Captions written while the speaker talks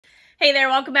Hey there,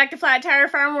 welcome back to Flat Tire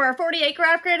Farm. We're a 40-acre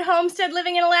off-grid homestead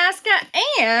living in Alaska,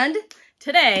 and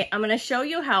today I'm going to show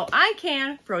you how I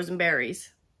can frozen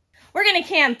berries. We're going to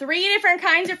can 3 different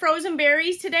kinds of frozen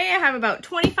berries today. I have about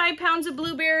 25 pounds of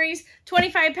blueberries,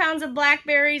 25 pounds of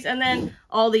blackberries, and then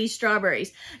all these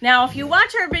strawberries. Now, if you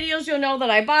watch our videos, you'll know that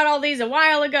I bought all these a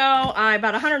while ago. I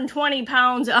bought 120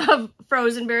 pounds of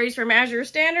frozen berries from Azure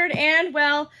Standard, and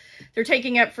well, they're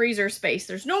taking up freezer space.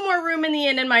 There's no more room in the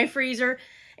end in my freezer.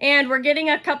 And we're getting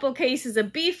a couple cases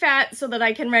of beef fat so that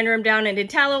I can render them down into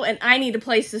tallow, and I need a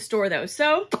place to store those.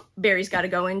 So berries got to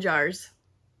go in jars.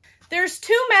 There's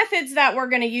 2 methods that we're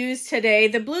going to use today.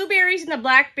 The blueberries and the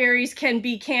blackberries can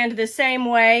be canned the same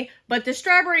way, but the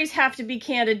strawberries have to be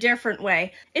canned a different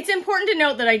way. It's important to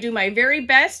note that I do my very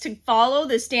best to follow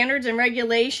the standards and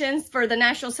regulations for the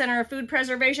National Center of Food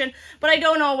Preservation, but I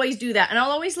don't always do that. And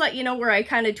I'll always let you know where I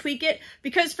kind of tweak it,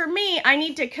 because for me, I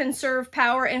need to conserve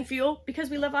power and fuel because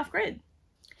we live off-grid.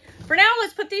 For now,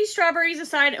 let's put these strawberries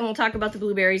aside and we'll talk about the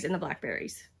blueberries and the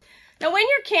blackberries. Now, when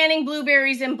you're canning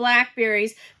blueberries and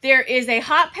blackberries, there is a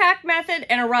hot pack method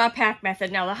and a raw pack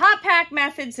method. Now, the hot pack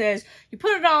method says you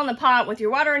put it all in the pot with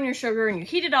your water and your sugar and you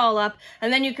heat it all up,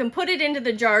 and then you can put it into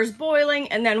the jars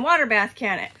boiling and then water bath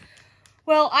can it.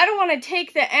 Well, I don't want to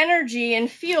take the energy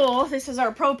and fuel, this is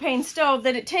our propane stove,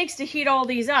 that it takes to heat all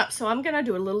these up, so I'm going to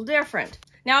do it a little different.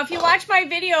 Now, if you watch my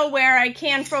video where I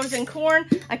can frozen corn,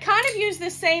 I kind of use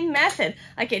the same method.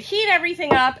 I could heat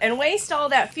everything up and waste all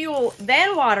that fuel,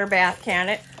 then water bath can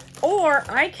it, or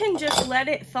I can just let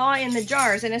it thaw in the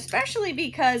jars. And especially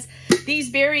because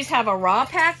these berries have a raw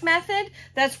pack method,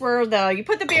 that's where you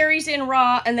put the berries in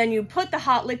raw and then you put the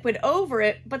hot liquid over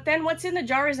it, but then what's in the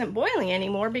jar isn't boiling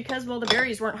anymore because, well, the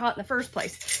berries weren't hot in the first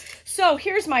place. So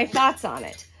here's my thoughts on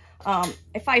it.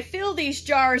 If I fill these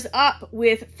jars up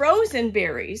with frozen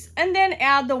berries and then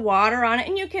add the water on it,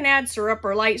 and you can add syrup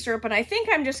or light syrup, and I think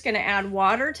I'm just going to add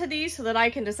water to these so that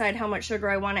I can decide how much sugar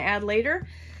I want to add later,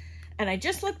 and I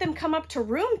just let them come up to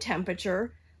room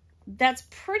temperature, that's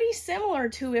pretty similar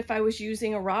to if I was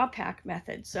using a raw pack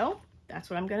method. So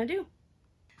that's what I'm going to do.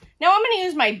 Now I'm going to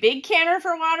use my big canner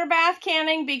for water bath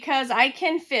canning because I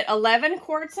can fit 11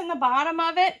 quarts in the bottom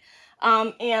of it,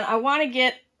 and I want to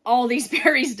get all these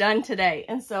berries done today,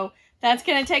 and so that's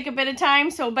going to take a bit of time.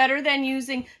 So better than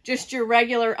using just your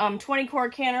regular 20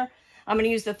 quart canner, I'm going to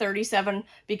use the 37,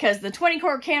 because the 20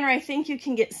 quart canner, I think you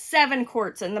can get 7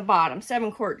 quarts in the bottom,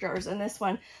 7 quart jars, and this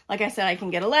one, like I said, I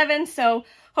can get 11, so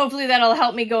hopefully that'll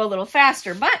help me go a little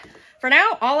faster. But for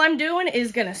now, all I'm doing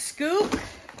is going to scoop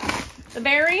the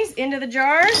berries into the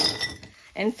jars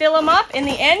and fill them up. In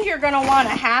the end, you're going to want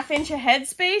a 1/2 inch of head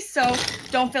space, so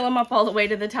don't fill them up all the way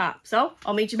to the top. So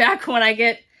I'll meet you back when I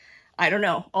get, I don't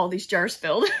know, all these jars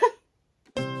filled.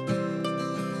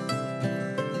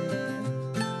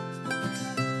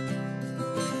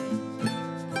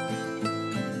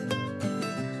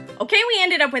 Okay, we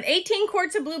ended up with 18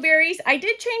 quarts of blueberries. I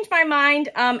did change my mind,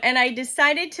 and I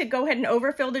decided to go ahead and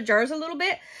overfill the jars a little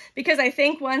bit, because I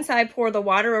think once I pour the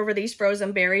water over these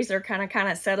frozen berries, they're kind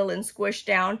of settle and squish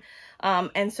down.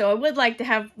 And so I would like to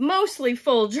have mostly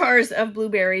full jars of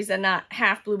blueberries and not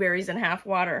half blueberries and half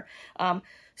water.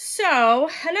 So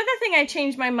another thing I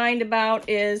changed my mind about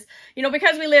is, you know,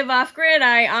 because we live off-grid,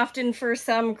 I often, for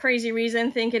some crazy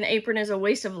reason, think an apron is a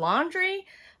waste of laundry.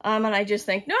 And I just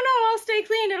think, no, I'll stay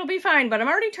clean, it'll be fine, but I'm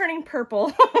already turning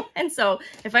purple. And so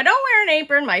if I don't wear an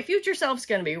apron, my future self's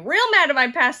gonna be real mad at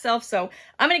my past self, so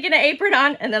I'm gonna get an apron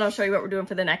on, and then I'll show you what we're doing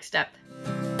for the next step.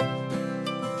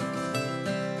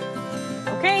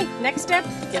 Okay, next step,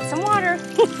 get some water.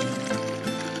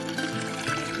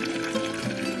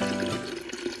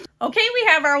 Okay, we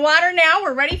have our water now,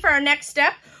 we're ready for our next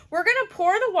step. We're going to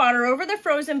pour the water over the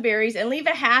frozen berries and leave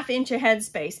a 1/2 inch of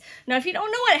headspace. Now, if you don't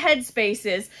know what headspace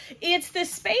is, it's the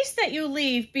space that you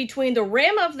leave between the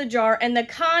rim of the jar and the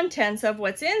contents of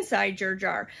what's inside your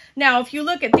jar. Now, if you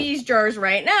look at these jars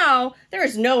right now, there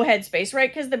is no headspace,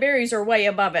 right? Because the berries are way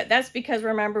above it. That's because,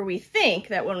 remember, we think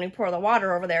that when we pour the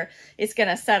water over there, it's going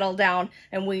to settle down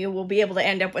and we will be able to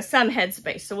end up with some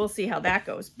headspace. So we'll see how that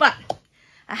goes. But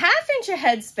a 1/2 inch of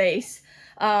headspace,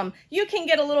 you can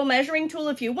get a little measuring tool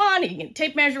if you want. You can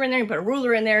tape measure in there, you can put a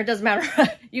ruler in there, it doesn't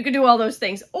matter. You can do all those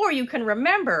things. Or you can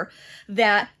remember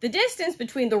that the distance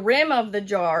between the rim of the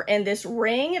jar and this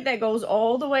ring that goes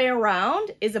all the way around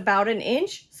is about 1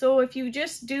 inch. So if you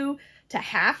just do to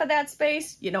 1/2 of that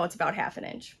space, you know it's about 1/2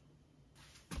 inch.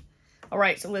 All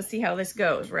right, so let's see how this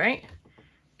goes, right?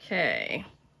 Okay.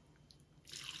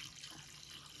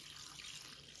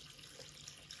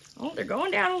 Oh, they're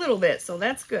going down a little bit, so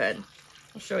that's good.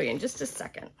 I'll show you in just a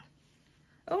second.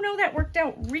 Oh no, that worked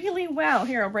out really well.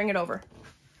 Here, I'll bring it over.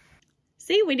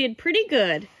 See, we did pretty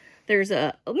good. There's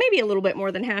maybe a little bit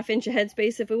more than 1/2 inch of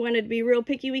headspace. If we wanted to be real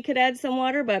picky, we could add some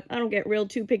water, but I don't get real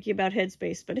too picky about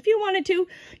headspace. But if you wanted to,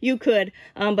 you could.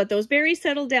 But those berries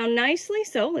settled down nicely,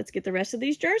 so let's get the rest of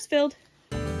these jars filled.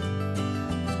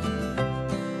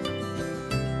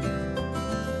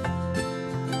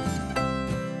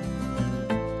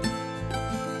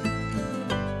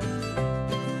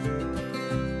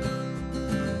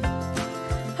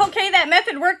 Okay, that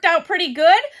method worked out pretty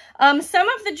good. Some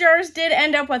of the jars did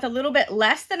end up with a little bit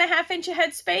less than 1/2 inch of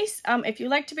headspace. If you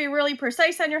like to be really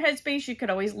precise on your headspace, you could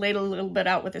always ladle a little bit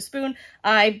out with a spoon.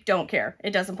 I don't care.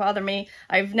 It doesn't bother me.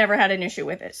 I've never had an issue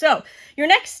with it. So your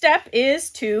next step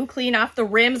is to clean off the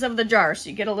rims of the jar.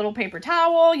 So you get a little paper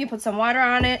towel, you put some water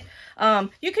on it.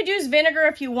 You could use vinegar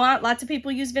if you want. Lots of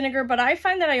people use vinegar, but I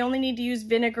find that I only need to use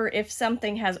vinegar if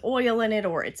something has oil in it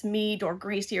or it's meat or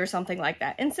greasy or something like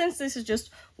that. And since this is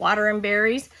just water and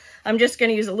berries, I'm just going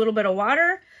to use a little bit of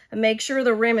water and make sure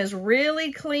the rim is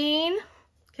really clean.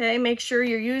 Okay, make sure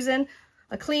you're using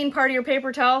a clean part of your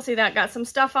paper towel. See, that got some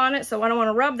stuff on it, so I don't want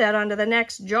to rub that onto the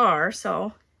next jar.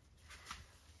 So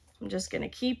I'm just going to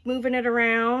keep moving it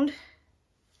around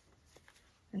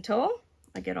until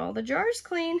I get all the jars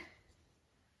clean.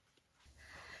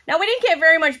 Now, we didn't get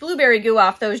very much blueberry goo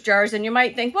off those jars, and you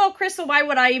might think, well, Crystal, why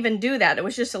would I even do that? It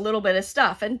was just a little bit of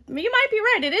stuff. And you might be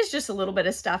right, it is just a little bit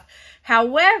of stuff.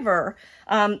 However,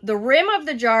 the rim of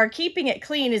the jar, keeping it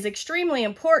clean is extremely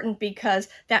important because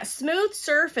that smooth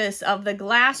surface of the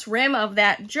glass rim of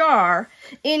that jar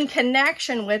in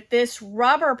connection with this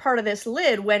rubber part of this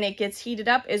lid when it gets heated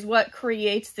up is what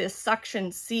creates this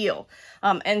suction seal.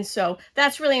 And so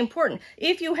that's really important.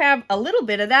 If you have a little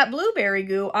bit of that blueberry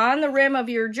goo on the rim of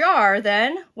your jar,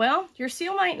 then, well, your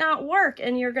seal might not work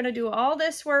and you're going to do all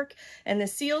this work and the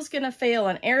seal's going to fail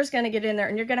and air's going to get in there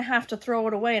and you're going to have to throw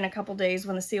it away in a couple days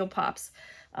when the seal pops.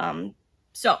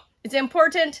 So it's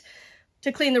important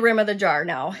to clean the rim of the jar.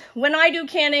 Now, when I do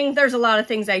canning, there's a lot of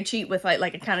things I cheat with,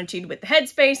 like I kind of cheated with the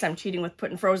headspace. I'm cheating with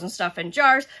putting frozen stuff in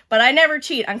jars, but I never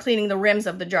cheat on cleaning the rims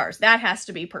of the jars. That has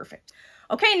to be perfect.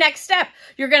 Okay, next step,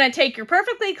 you're going to take your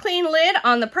perfectly clean lid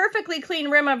on the perfectly clean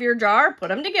rim of your jar, put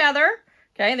them together.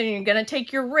 Okay, then you're going to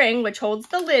take your ring, which holds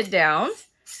the lid down,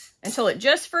 until it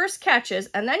just first catches,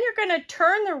 and then you're going to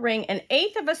turn the ring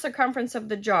 1/8 of a circumference of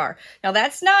the jar. Now,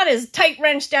 that's not as tight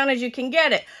wrenched down as you can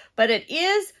get it, but it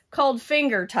is called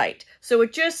finger tight. So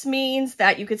it just means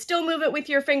that you could still move it with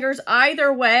your fingers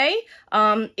either way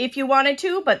if you wanted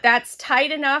to, but that's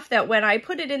tight enough that when I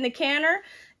put it in the canner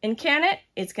and can it,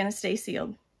 it's going to stay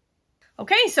sealed.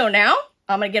 Okay, so now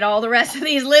I'm going to get all the rest of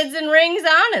these lids and rings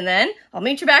on, and then I'll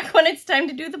meet you back when it's time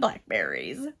to do the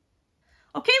blackberries.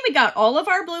 Okay, we got all of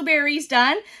our blueberries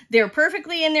done. They're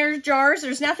perfectly in their jars.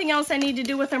 There's nothing else I need to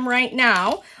do with them right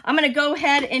now. I'm going to go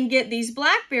ahead and get these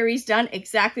blackberries done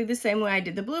exactly the same way I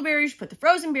did the blueberries. Put the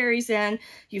frozen berries in.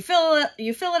 You fill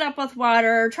it up with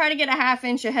water. Try to get 1/2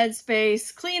 inch of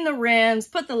headspace. Clean the rims.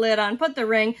 Put the lid on. Put the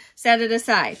ring. Set it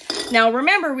aside. Now,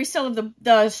 remember, we still have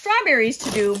the strawberries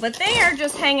to do, but they are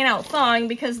just hanging out thawing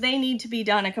because they need to be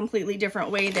done a completely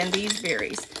different way than these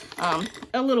berries.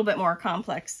 A little bit more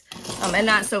complex. And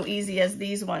not so easy as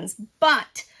these ones.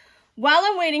 But while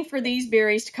I'm waiting for these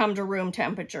berries to come to room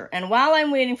temperature, and while I'm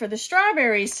waiting for the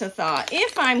strawberries to thaw,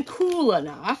 if I'm cool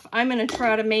enough, I'm going to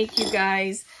try to make you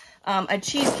guys a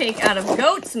cheesecake out of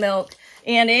goat's milk.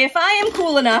 And if I am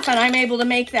cool enough and I'm able to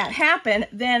make that happen,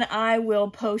 then I will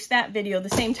post that video the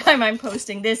same time I'm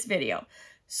posting this video.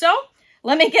 So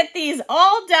let me get these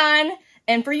all done.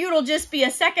 And for you, it'll just be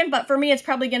a second, but for me, it's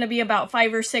probably going to be about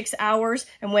 5 or 6 hours.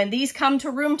 And when these come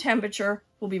to room temperature,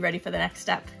 we'll be ready for the next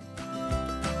step.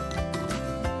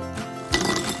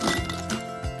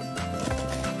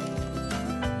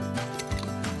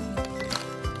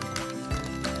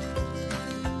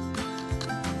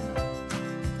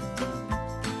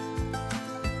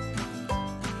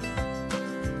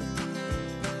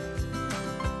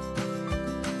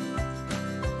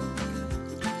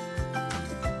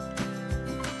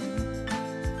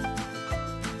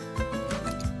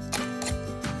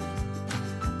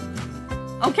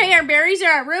 Okay, our berries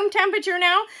are at room temperature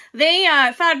now. They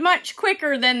thawed much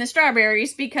quicker than the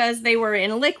strawberries because they were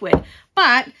in liquid.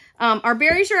 But our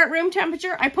berries are at room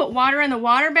temperature. I put water in the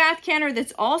water bath canner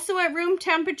that's also at room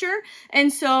temperature.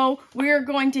 And so we're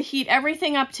going to heat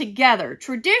everything up together.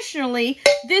 Traditionally,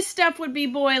 this stuff would be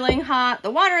boiling hot.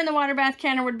 The water in the water bath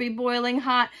canner would be boiling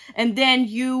hot. And then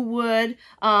you would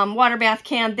water bath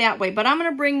can that way. But I'm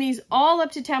going to bring these all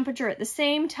up to temperature at the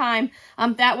same time.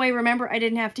 That way, remember, I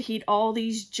didn't have to heat all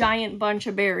these giant bunch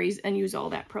of berries and use all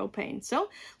that propane. So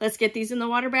let's get these in the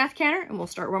water bath canner and we'll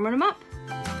start warming them up.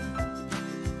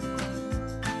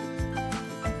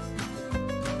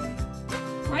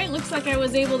 All right, looks like I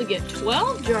was able to get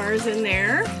 12 jars in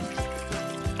there,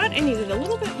 but I needed a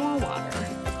little bit more water.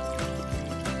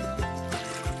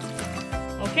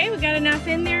 Okay, we got enough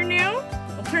in there now.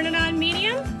 We'll turn it on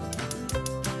medium.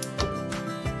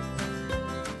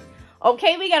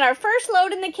 Okay, we got our first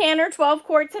load in the canner, 12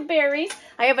 quarts of berries.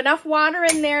 I have enough water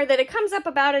in there that it comes up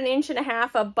about 1.5 inches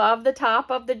above the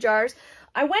top of the jars.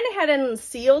 I went ahead and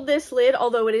sealed this lid,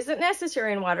 although it isn't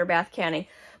necessary in water bath canning.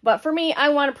 But for me, I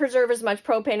want to preserve as much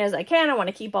propane as I can. I want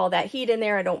to keep all that heat in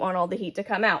there. I don't want all the heat to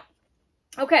come out.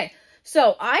 Okay,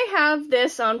 so I have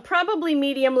this on probably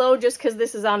medium low just because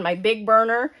this is on my big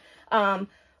burner.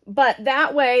 But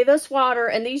that way, this water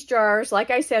and these jars,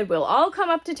 like I said, will all come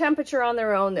up to temperature on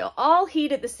their own. They'll all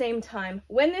heat at the same time.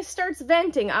 When this starts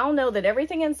venting, I'll know that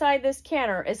everything inside this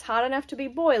canner is hot enough to be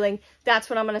boiling. That's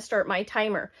when I'm going to start my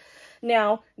timer.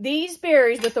 Now, these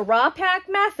berries with the raw pack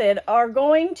method are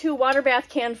going to water bath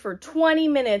can for 20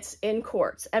 minutes in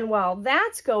quarts. And while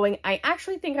that's going, I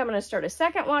actually think I'm going to start a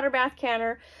second water bath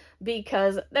canner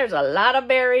because there's a lot of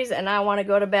berries and I want to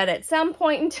go to bed at some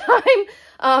point in time.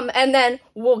 And then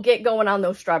we'll get going on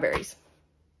those strawberries.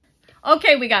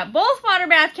 Okay, we got both water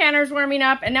bath canners warming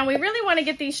up, and now we really want to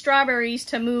get these strawberries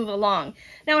to move along.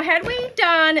 Now, had we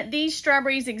done these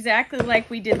strawberries exactly like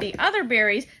we did the other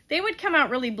berries, they would come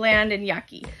out really bland and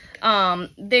yucky.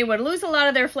 They would lose a lot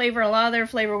of their flavor, and a lot of their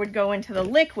flavor would go into the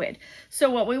liquid.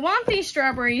 So what we want these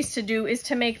strawberries to do is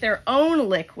to make their own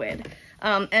liquid.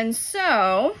 And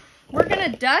so we're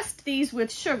going to dust these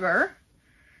with sugar,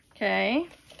 okay?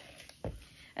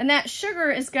 And that sugar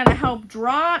is going to help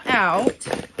draw out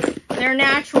their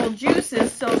natural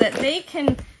juices so that they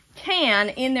can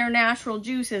in their natural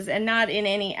juices and not in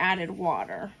any added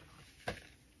water.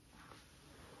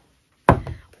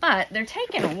 But they're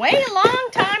taking a way long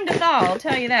time to thaw, I'll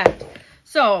tell you that.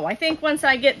 So I think once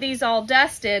I get these all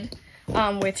dusted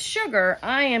with sugar,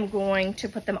 I am going to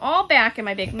put them all back in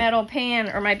my big metal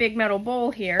pan or my big metal bowl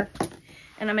here.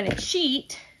 And I'm going to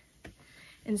cheat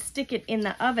and stick it in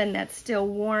the oven that's still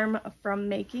warm from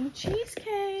making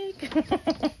cheesecake.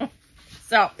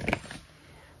 So,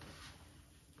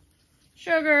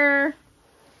 sugar,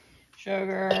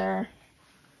 sugar,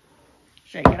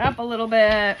 shake it up a little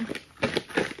bit.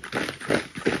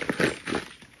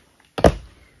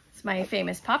 It's my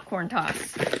famous popcorn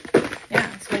toss. Yeah,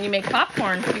 it's when you make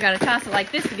popcorn, you gotta toss it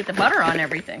like this to get the butter on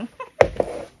everything.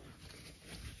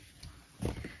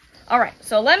 All right,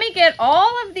 so let me get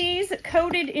all of these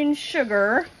coated in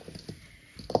sugar,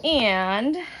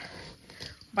 and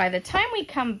by the time we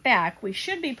come back, we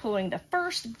should be pulling the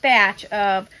first batch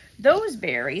of those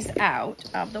berries out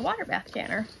of the water bath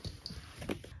canner.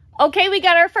 Okay, we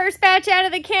got our first batch out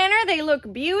of the canner. They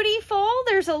look beautiful.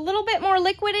 There's a little bit more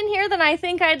liquid in here than I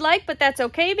think I'd like, but that's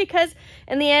okay because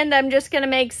in the end, I'm just gonna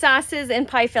make sauces and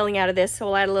pie filling out of this. So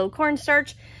we'll add a little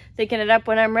cornstarch, thicken it up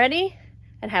when I'm ready,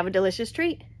 and have a delicious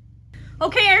treat.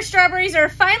 Okay, our strawberries are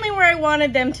finally where I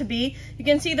wanted them to be. You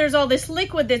can see there's all this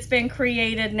liquid that's been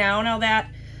created now. Now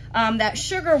that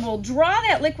sugar will draw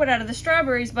that liquid out of the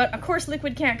strawberries, but of course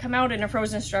liquid can't come out in a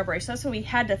frozen strawberry, so that's why we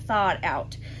had to thaw it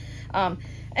out.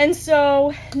 And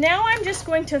so now I'm just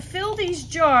going to fill these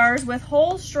jars with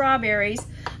whole strawberries.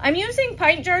 I'm using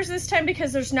pint jars this time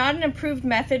because there's not an approved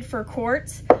method for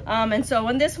quarts. And so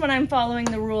in this one, I'm following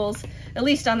the rules, at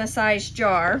least on the size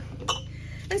jar.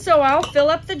 And so I'll fill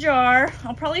up the jar.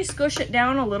 I'll probably squish it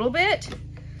down a little bit.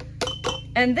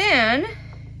 And then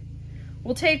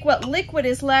we'll take what liquid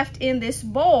is left in this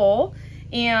bowl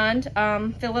and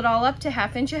fill it all up to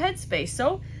 1/2 inch of headspace.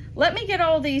 So let me get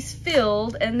all these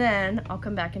filled and then I'll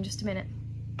come back in just a minute.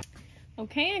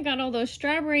 Okay, I got all those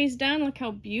strawberries done. Look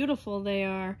how beautiful they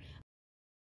are.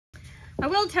 I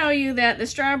will tell you that the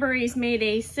strawberries made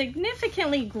a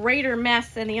significantly greater mess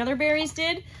than the other berries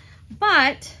did,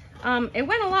 but it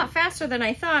went a lot faster than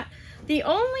I thought. The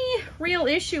only real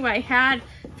issue I had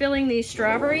filling these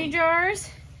strawberry jars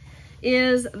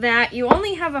is that you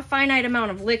only have a finite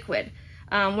amount of liquid.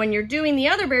 When you're doing the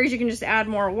other berries, you can just add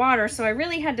more water. So I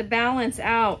really had to balance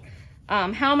out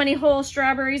how many whole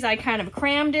strawberries I kind of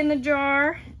crammed in the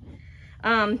jar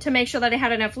to make sure that I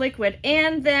had enough liquid.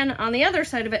 And then on the other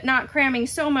side of it, not cramming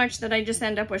so much that I just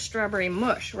end up with strawberry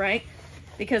mush, right?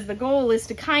 Because the goal is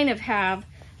to kind of have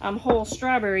whole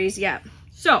strawberries yet.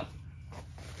 So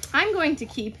I'm going to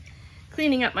keep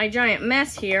cleaning up my giant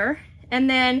mess here. And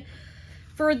then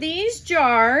for these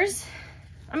jars,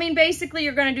 I mean, basically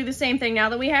you're going to do the same thing. Now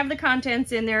that we have the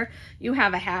contents in there, you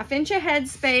have a 1/2 inch of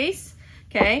headspace.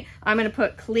 Okay, I'm going to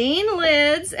put clean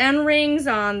lids and rings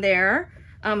on there,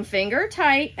 finger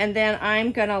tight, and then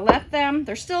I'm going to let them,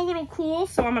 they're still a little cool,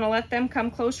 so I'm going to let them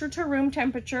come closer to room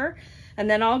temperature. and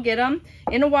then I'll get them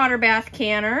in a water bath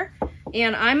canner,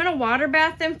 and I'm gonna water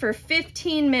bath them for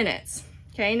 15 minutes.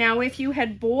 Okay, now if you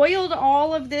had boiled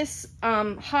all of this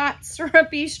hot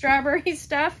syrupy strawberry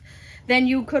stuff, then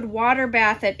you could water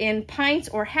bath it in pints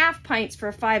or half pints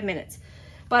for 5 minutes.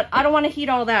 But I don't want to heat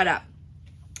all that up.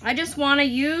 I just want to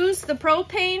use the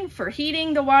propane for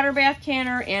heating the water bath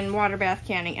canner and water bath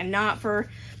canning, and not for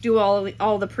do all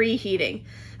the preheating.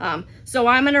 So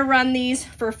I'm going to run these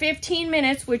for 15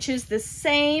 minutes, which is the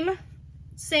same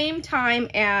time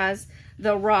as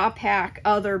the raw pack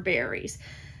other berries.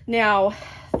 Now,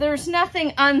 there's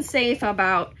nothing unsafe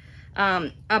about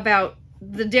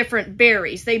the different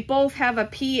berries. They both have a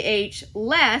pH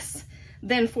less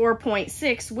than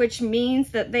 4.6, which means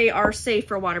that they are safe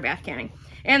for water bath canning.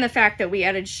 And the fact that we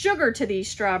added sugar to these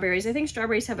strawberries, I think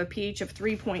strawberries have a pH of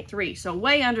 3.3, so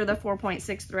way under the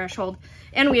 4.6 threshold.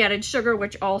 And we added sugar,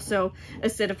 which also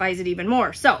acidifies it even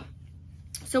more. So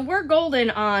we're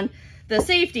golden on the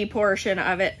safety portion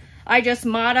of it. I just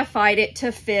modified it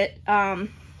to fit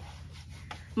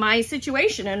my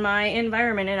situation and my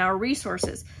environment and our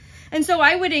resources. And so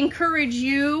I would encourage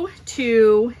you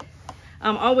to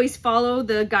always follow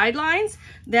the guidelines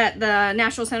that the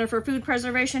National Center for Food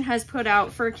Preservation has put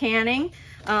out for canning.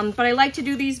 But I like to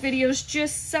do these videos,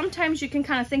 just sometimes you can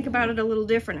kind of think about it a little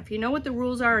different. If you know what the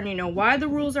rules are and you know why the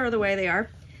rules are the way they are,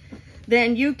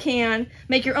 then you can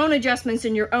make your own adjustments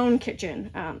in your own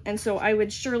kitchen. And so I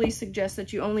would surely suggest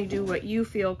that you only do what you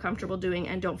feel comfortable doing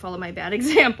and don't follow my bad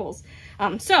examples.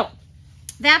 So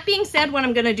that being said, what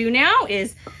I'm gonna do now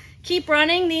is keep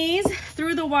running these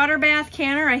through the water bath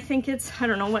canner. I think it's, I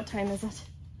don't know, what time is it?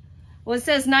 Well, it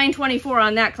says 9:24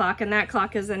 on that clock, and that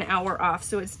clock is an hour off.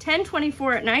 So it's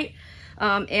 10:24 at night,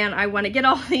 and I want to get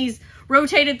all these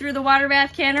rotated through the water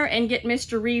bath canner and get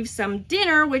Mr. Reeves some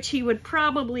dinner, which he would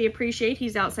probably appreciate.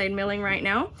 He's outside milling right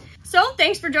now. So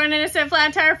thanks for joining us at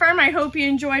Flat Tire Farm. I hope you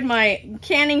enjoyed my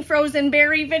canning frozen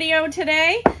berry video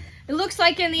today. It looks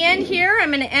like in the end here,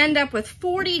 I'm going to end up with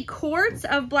 40 quarts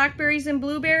of blackberries and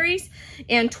blueberries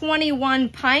and 21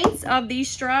 pints of these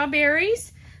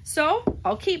strawberries. So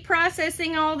I'll keep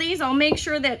processing all these. I'll make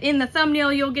sure that in the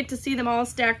thumbnail you'll get to see them all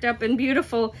stacked up and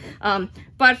beautiful.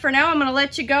 But for now, I'm going to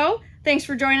let you go. Thanks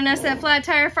for joining us at Flat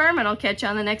Tire Farm, and I'll catch you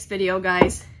on the next video,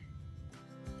 guys.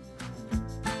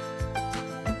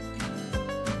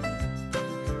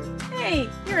 Hey,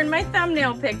 you're in my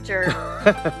thumbnail picture.